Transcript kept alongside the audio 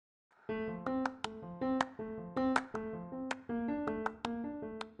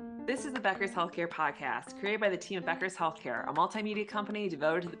This is the Becker's Healthcare Podcast, created by the team at Becker's Healthcare, a multimedia company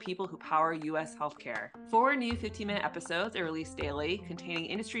devoted to the people who power U.S. healthcare. 4 new 15-minute episodes are released daily, containing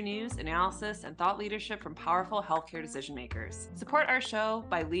industry news, analysis, and thought leadership from powerful healthcare decision makers. Support our show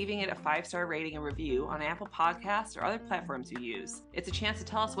by leaving it a 5-star rating and review on Apple Podcasts or other platforms you use. It's a chance to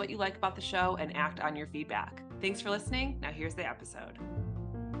tell us what you like about the show and act on your feedback. Thanks for listening. Now here's the episode.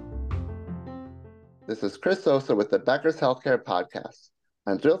 This is Chris Sosa with the Becker's Healthcare Podcast.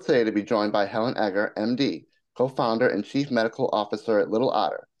 I'm thrilled today to be joined by Helen Egger, MD, co-founder and chief medical officer at Little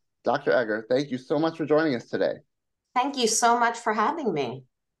Otter. Dr. Egger, thank you so much for joining us today. Thank you so much for having me.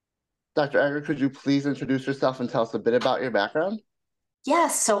 Dr. Egger, could you please introduce yourself and tell us a bit about your background?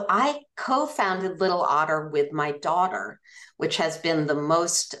 Yes, so I co-founded Little Otter with my daughter, which has been the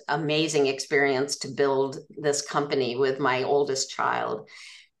most amazing experience to build this company with my oldest child.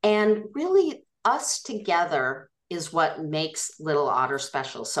 And really, us together is what makes Little Otter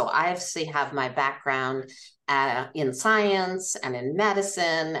special. So I obviously have my background in science and in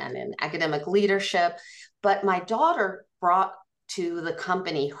medicine and in academic leadership, but my daughter brought to the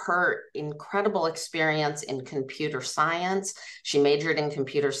company her incredible experience in computer science. She majored in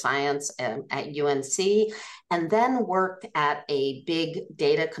computer science at UNC and then worked at a big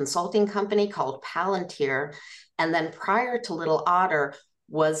data consulting company called Palantir. And then prior to Little Otter,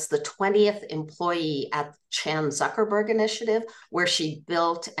 was the 20th employee at Chan Zuckerberg Initiative, where she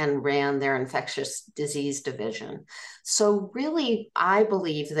built and ran their infectious disease division. So really, I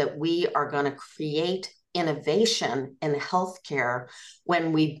believe that we are going to create innovation in healthcare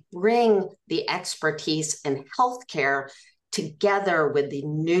when we bring the expertise in healthcare together with the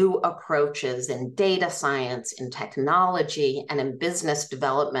new approaches in data science, in technology, and in business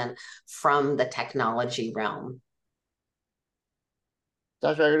development from the technology realm.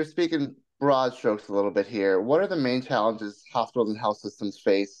 Dr. Egger, to speak in broad strokes a little bit here, what are the main challenges hospitals and health systems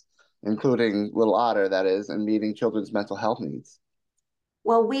face, including Little Otter, that is, in meeting children's mental health needs?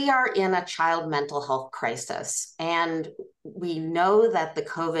 Well, we are in a child mental health crisis, and we know that the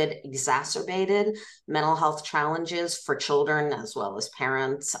COVID exacerbated mental health challenges for children as well as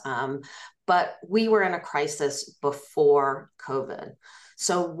parents, but we were in a crisis before COVID.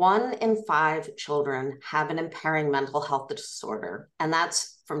 So 1 in 5 children have an impairing mental health disorder, and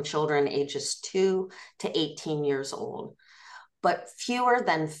that's from children ages 2 to 18 years old. But fewer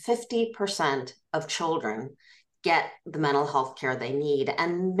than 50% of children get the mental health care they need,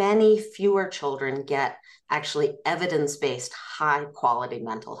 and many fewer children get actually evidence-based, high-quality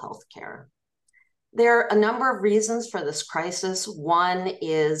mental health care. There are a number of reasons for this crisis. One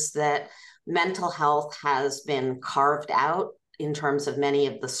is that mental health has been carved out in terms of many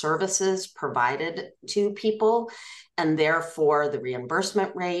of the services provided to people, and therefore the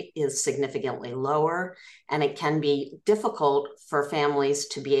reimbursement rate is significantly lower, and it can be difficult for families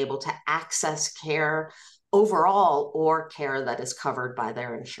to be able to access care overall or care that is covered by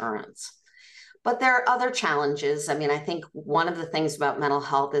their insurance. But there are other challenges. I mean, I think one of the things about mental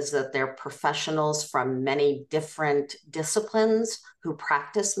health is that there are professionals from many different disciplines who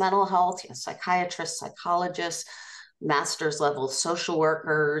practice mental health, psychiatrists, psychologists, master's level social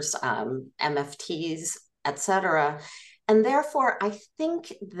workers, MFTs, et cetera. And therefore, I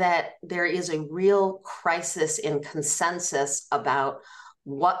think that there is a real crisis in consensus about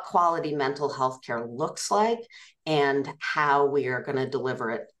what quality mental health care looks like and how we are going to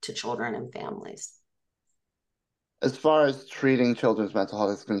deliver it to children and families. As far as treating children's mental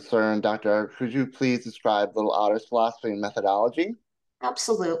health is concerned, Dr. Egger, could you please describe Little Otter's philosophy and methodology?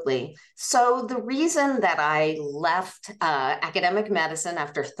 Absolutely. So the reason that I left academic medicine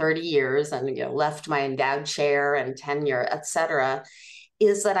after 30 years and left my endowed chair and tenure, et cetera,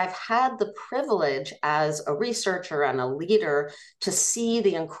 is that I've had the privilege as a researcher and a leader to see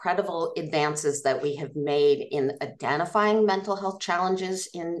the incredible advances that we have made in identifying mental health challenges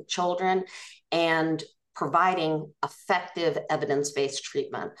in children and providing effective evidence-based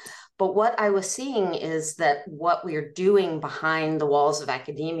treatment. But what I was seeing is that what we're doing behind the walls of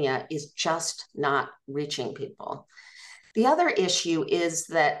academia is just not reaching people. The other issue is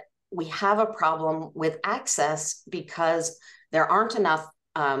that we have a problem with access because there aren't enough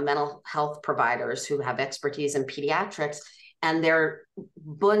mental health providers who have expertise in pediatrics, and they're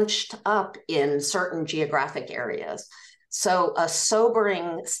bunched up in certain geographic areas. So a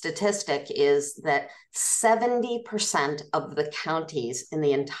sobering statistic is that 70% of the counties in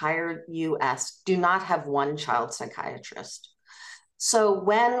the entire US do not have one child psychiatrist. So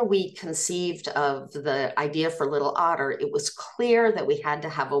when we conceived of the idea for Little Otter, it was clear that we had to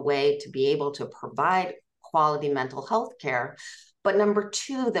have a way to be able to provide quality mental health care, But number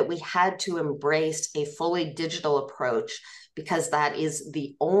two, that we had to embrace a fully digital approach, because that is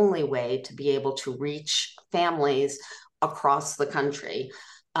the only way to be able to reach families across the country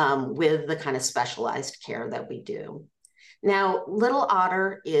with the kind of specialized care that we do. Now, Little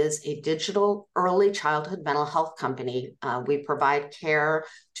Otter is a digital early childhood mental health company. We provide care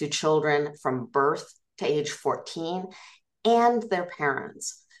to children from birth to age 14 and their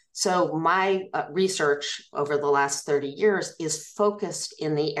parents. So my research over the last 30 years is focused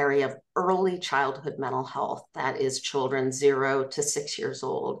in the area of early childhood mental health. That is children 0 to 6 years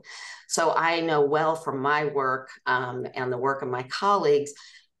old. So I know well from my work and the work of my colleagues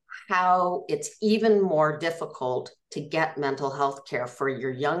how it's even more difficult to get mental health care for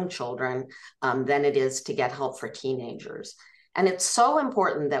your young children than it is to get help for teenagers. And it's so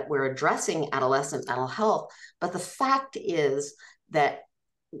important that we're addressing adolescent mental health, but the fact is that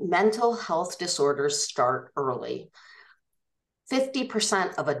mental health disorders start early.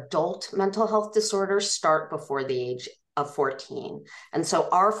 50% of adult mental health disorders start before the age of 14. And so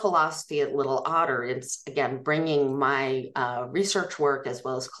our philosophy at Little Otter is, again, bringing my research work as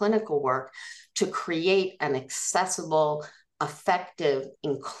well as clinical work to create an accessible, effective,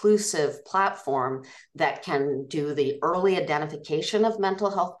 inclusive platform that can do the early identification of mental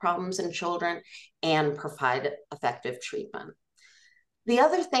health problems in children and provide effective treatment. The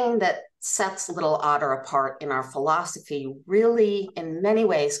other thing that sets Little Otter apart in our philosophy really, in many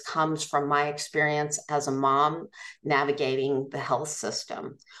ways, comes from my experience as a mom navigating the health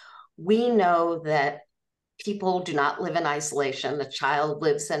system. We know that people do not live in isolation. The child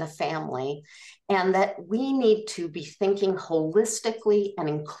lives in a family, and that we need to be thinking holistically and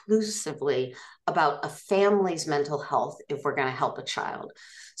inclusively about a family's mental health if we're going to help a child.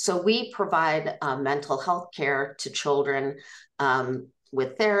 So we provide mental health care to children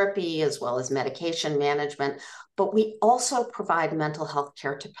with therapy as well as medication management, but we also provide mental health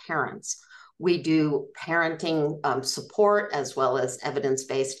care to parents. We do parenting support as well as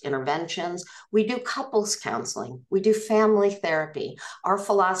evidence-based interventions. We do couples counseling. We do family therapy. Our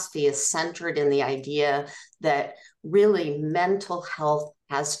philosophy is centered in the idea that really mental health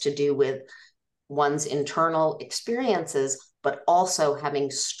has to do with one's internal experiences, but also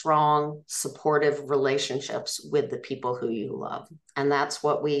having strong, supportive relationships with the people who you love. And that's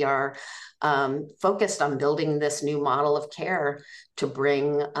what we are focused on, building this new model of care to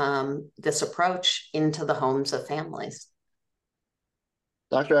bring this approach into the homes of families.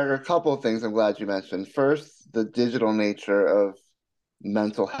 Dr. Egger, a couple of things I'm glad you mentioned. First, the digital nature of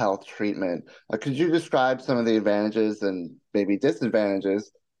mental health treatment. Could you describe some of the advantages and maybe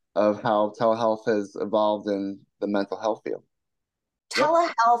disadvantages of how telehealth has evolved in the mental health field?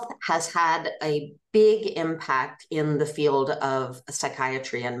 Telehealth has had a big impact in the field of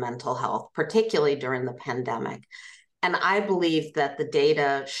psychiatry and mental health, particularly during the pandemic. And I believe that the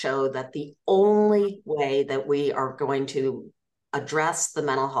data show that the only way that we are going to address the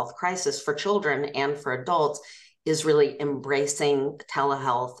mental health crisis for children and for adults is really embracing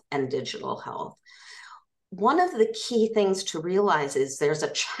telehealth and digital health. One of the key things to realize is there's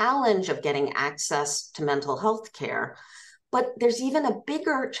a challenge of getting access to mental health care, but there's even a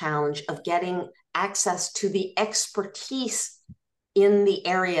bigger challenge of getting access to the expertise in the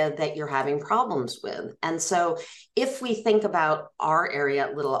area that you're having problems with. And so if we think about our area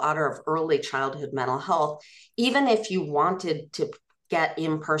at Little Otter of early childhood mental health, even if you wanted to get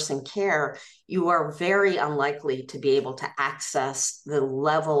in-person care, you are very unlikely to be able to access the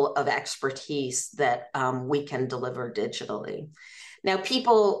level of expertise that we can deliver digitally. Now,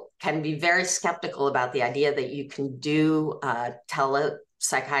 people can be very skeptical about the idea that you can do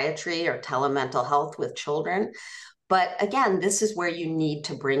telepsychiatry or telemental health with children. But again, this is where you need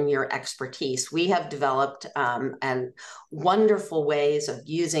to bring your expertise. We have developed wonderful ways of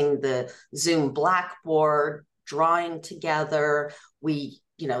using the Zoom Blackboard, drawing together.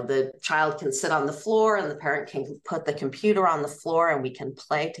 The child can sit on the floor and the parent can put the computer on the floor and we can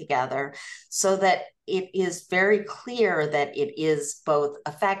play together, so that it is very clear that it is both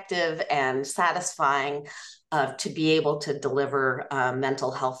effective and satisfying to be able to deliver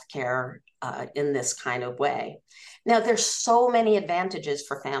mental health care in this kind of way. Now, there's so many advantages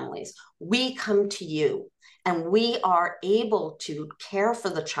for families. We come to you and we are able to care for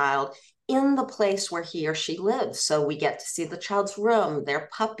the child in the place where he or she lives. So we get to see the child's room, their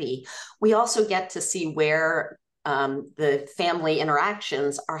puppy. We also get to see where the family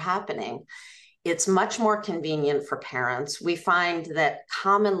interactions are happening. It's much more convenient for parents. We find that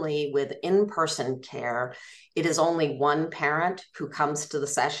commonly with in-person care, it is only one parent who comes to the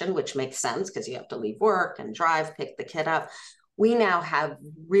session, which makes sense because you have to leave work and drive, pick the kid up. we now have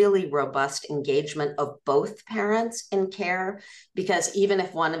really robust engagement of both parents in care, because even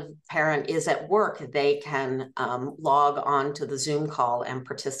if one parent is at work, they can log on to the Zoom call and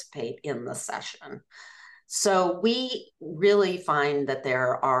participate in the session. So we really find that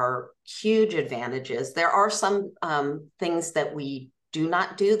there are huge advantages. There are some things that we do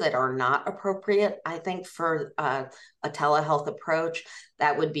not do that are not appropriate, I think, for a telehealth approach.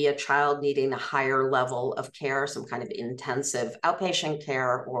 That would be a child needing a higher level of care, some kind of intensive outpatient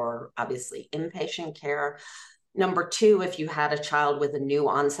care or obviously inpatient care. Number two, if you had a child with a new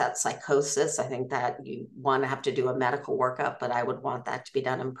onset psychosis, I think that you want to have to do a medical workup, but I would want that to be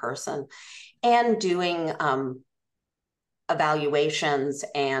done in person. And doing evaluations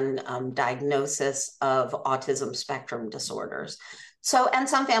and diagnosis of autism spectrum disorders. So, and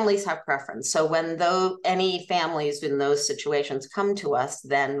some families have preference. So when any families in those situations come to us,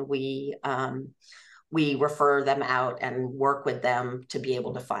 then we refer them out and work with them to be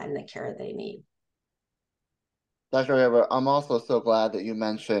able to find the care they need. Dr. Egger, I'm also so glad that you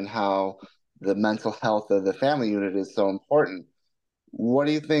mentioned how the mental health of the family unit is so important. What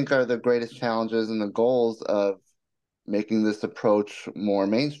do you think are the greatest challenges and the goals of making this approach more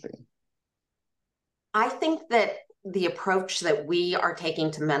mainstream? I think that the approach that we are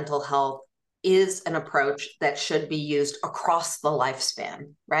taking to mental health is an approach that should be used across the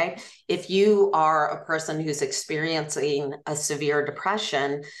lifespan, right? If you are a person who's experiencing a severe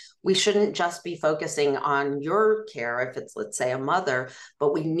depression, we shouldn't just be focusing on your care if it's, let's say, a mother,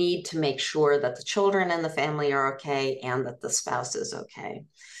 but we need to make sure that the children in the family are okay and that the spouse is okay.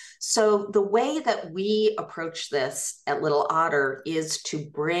 So the way that we approach this at Little Otter is to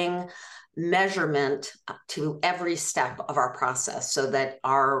bring measurement to every step of our process so that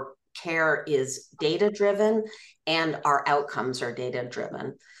our care is data-driven and our outcomes are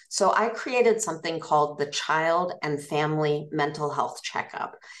data-driven. So I created something called the Child and Family Mental Health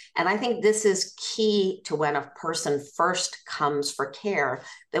Checkup. And I think this is key to when a person first comes for care,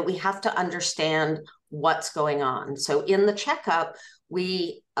 that we have to understand what's going on. So in the checkup,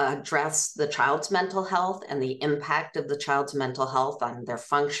 we address the child's mental health and the impact of the child's mental health on their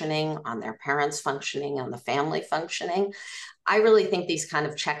functioning, on their parents' functioning, on the family functioning. I really think these kind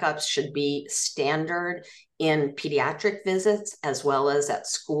of checkups should be standard in pediatric visits as well as at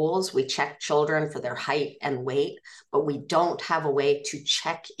schools. We check children for their height and weight, but we don't have a way to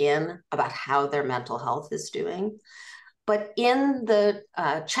check in about how their mental health is doing. But in the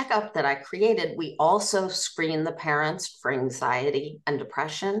checkup that I created, we also screen the parents for anxiety and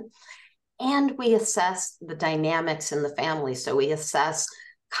depression, and we assess the dynamics in the family. So we assess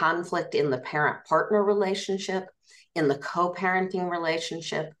conflict in the parent-partner relationship, in the co-parenting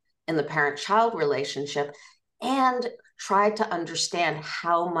relationship, in the parent-child relationship, and try to understand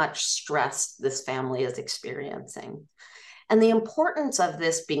how much stress this family is experiencing. And the importance of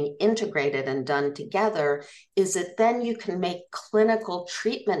this being integrated and done together is that then you can make clinical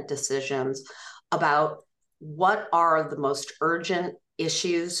treatment decisions about what are the most urgent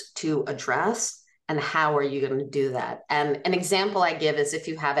issues to address and how are you going to do that. And an example I give is if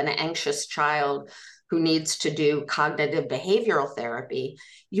you have an anxious child who needs to do cognitive behavioral therapy,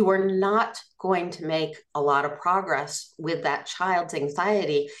 you are not going to make a lot of progress with that child's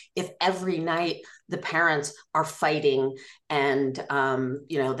anxiety if every night the parents are fighting and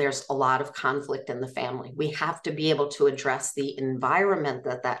there's a lot of conflict in the family. We have to be able to address the environment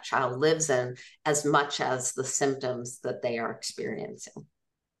that that child lives in as much as the symptoms that they are experiencing.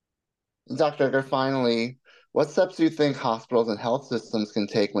 Dr. Egger, finally, what steps do you think hospitals and health systems can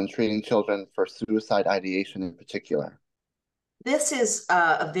take when treating children for suicide ideation in particular? This is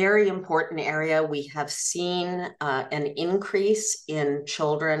a very important area. We have seen an increase in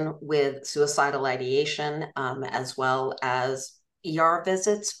children with suicidal ideation as well as ER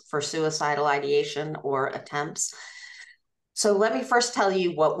visits for suicidal ideation or attempts. So let me first tell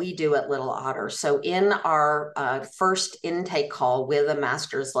you what we do at Little Otter. So in our first intake call with a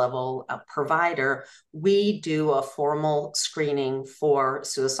master's level provider, we do a formal screening for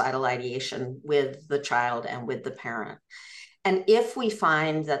suicidal ideation with the child and with the parent. And if we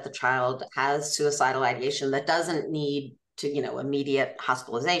find that the child has suicidal ideation that doesn't need to, immediate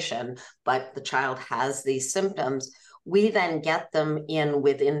hospitalization, but the child has these symptoms, we then get them in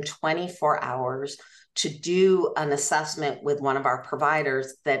within 24 hours to do an assessment with one of our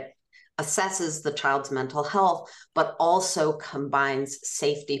providers that assesses the child's mental health, but also combines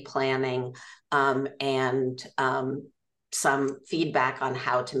safety planning and some feedback on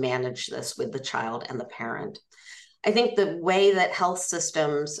how to manage this with the child and the parent. I think the way that health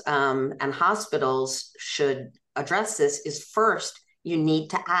systems and hospitals should address this is first, you need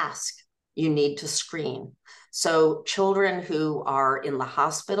to ask, you need to screen. So children who are in the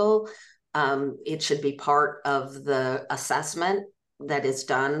hospital, it should be part of the assessment that is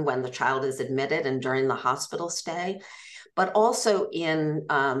done when the child is admitted and during the hospital stay, but also in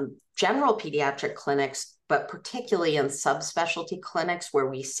general pediatric clinics, but particularly in subspecialty clinics where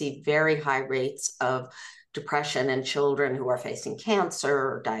we see very high rates of depression in children who are facing cancer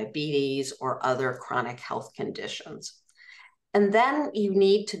or diabetes or other chronic health conditions. And then you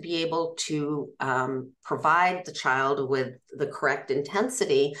need to be able to provide the child with the correct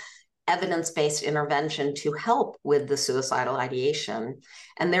intensity evidence-based intervention to help with the suicidal ideation.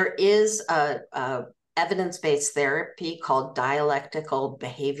 And there is a evidence-based therapy called dialectical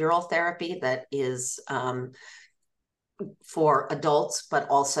behavioral therapy that is for adults, but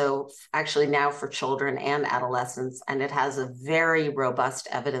also actually now for children and adolescents. And it has a very robust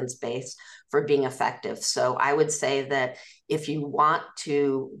evidence base for being effective. So I would say that if you want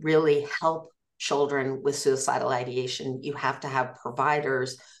to really help children with suicidal ideation, you have to have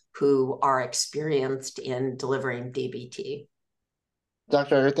providers who are experienced in delivering DBT.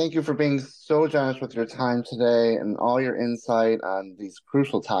 Dr. Egger, thank you for being so generous with your time today and all your insight on these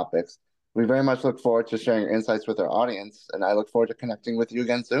crucial topics. We very much look forward to sharing your insights with our audience, and I look forward to connecting with you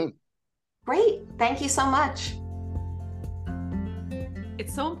again soon. Great. Thank you so much.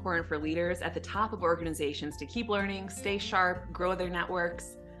 It's so important for leaders at the top of organizations to keep learning, stay sharp, grow their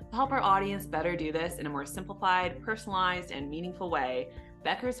networks. To help our audience better do this in a more simplified, personalized, and meaningful way,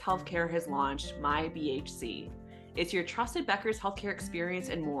 Becker's Healthcare has launched My BHC. It's your trusted Becker's Healthcare experience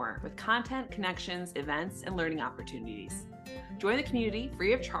and more, with content, connections, events, and learning opportunities. Join the community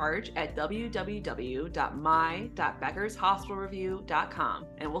free of charge at www.my.beckershospitalreview.com,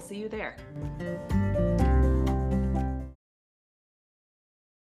 and we'll see you there.